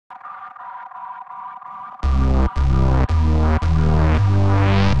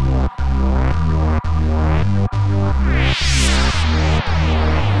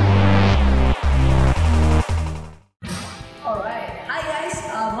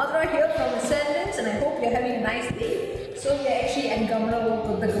hope you're having a nice day. So we're actually at Governor Walk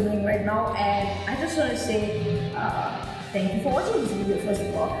of the Government right now, and I just want to say thank you for watching this video first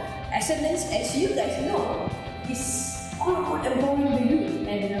of all. Ascendance, as you guys know, is all about empowering the youth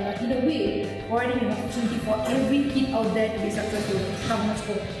and in a way providing an opportunity for every kid out there to be successful. Come, let's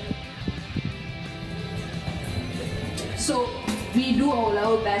go. So we do our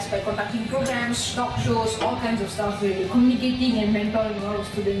level best by conducting programs, talk shows, all kinds of stuff, really communicating and mentoring a lot of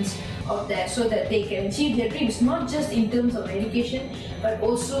students out there so that they can achieve their dreams, not just in terms of education, but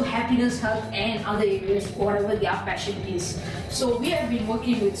also happiness, health, and other areas, whatever their passion is. So we have been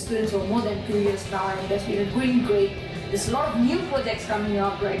working with students for more than 2 years now, and that's been going great. There's a lot of new projects coming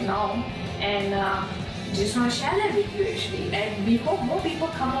up right now, and just want to share that with you actually, and we hope more people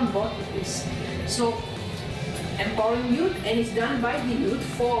come on board with this. So empowering youth, and it's done by the youth.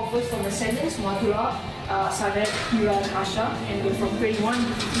 4 of us from Ascendance, Mathura, Sanadt, Heerraa and Harsha, and we're from 21 to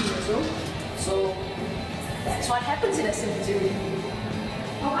 15 years old. So that's what happens in Ascendance really.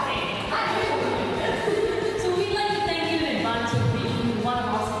 So we'd like to thank you in advance for being one of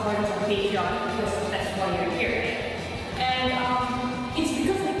our supporters on Patreon, because that's why you're here. And it's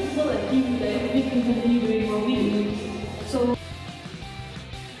because of people like you that we can continue doing what we do. So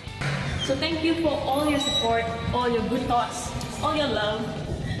thank you for all your support, all your good thoughts, all your love,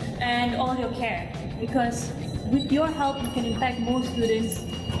 and all your care. Because with your help, you can impact more students,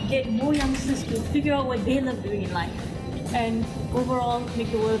 get more youngsters to figure out what they love doing in life, and overall make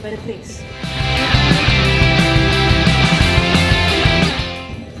the world a better place.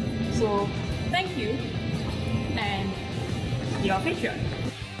 So thank you, and you're Patreon.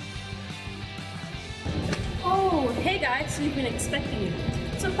 Oh, hey guys, we've been expecting you.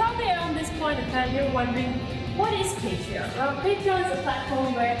 So probably around this point of time, you're wondering, what is Patreon? Well, Patreon is a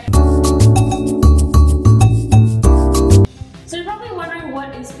platform where... So you're probably wondering,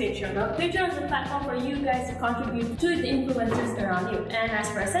 what is Patreon? Well, Patreon is a platform for you guys to contribute to the influencers around you. And as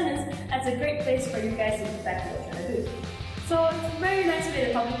for Ascendance, that's a great place for you guys to get back to what you're trying to do. So it's a very nice way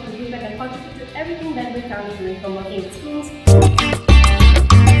to public to give back and contribute to everything that we're currently doing, from working in schools.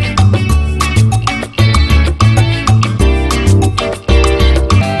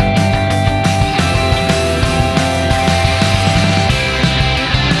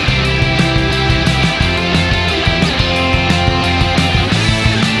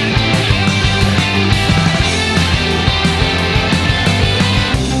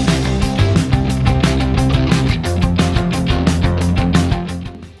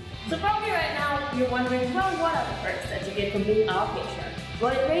 You're wondering, well, what are the perks that you get from being our Patreon?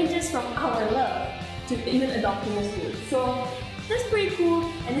 Well, it ranges from our love to even adopting a school. So that's pretty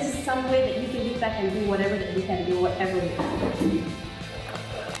cool, and this is some way that you can give back and do whatever that we can do, whatever we can.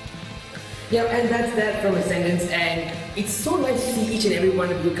 Yeah, and that's that from Ascendance, and it's so nice to see each and every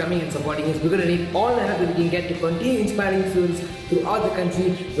one of you coming and supporting us. We're going to need all the help that we can get to continue inspiring students throughout the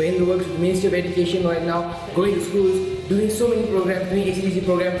country. We're in the works with the Ministry of Education right now, going to schools, doing so many programs, doing HCDC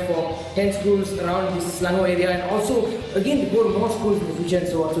programs for 10 schools around this Selangor area, and also again to go to more schools in the future and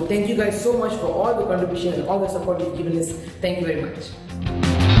so on. So thank you guys so much for all the contribution and all the support you've given us. Thank you very much.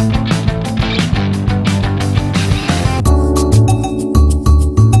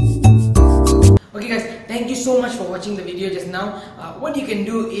 Okay guys, thank you so much for watching the video just now. What you can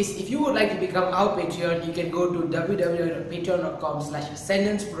do is, if you would like to become our Patreon, you can go to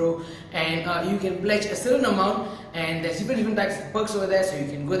www.patreon.com/ascendancepro, and you can pledge a certain amount, and there's different types of perks over there, so you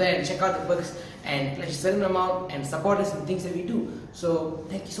can go there and check out the perks and pledge a certain amount and support us in things that we do. So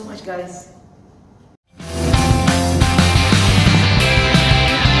thank you so much guys.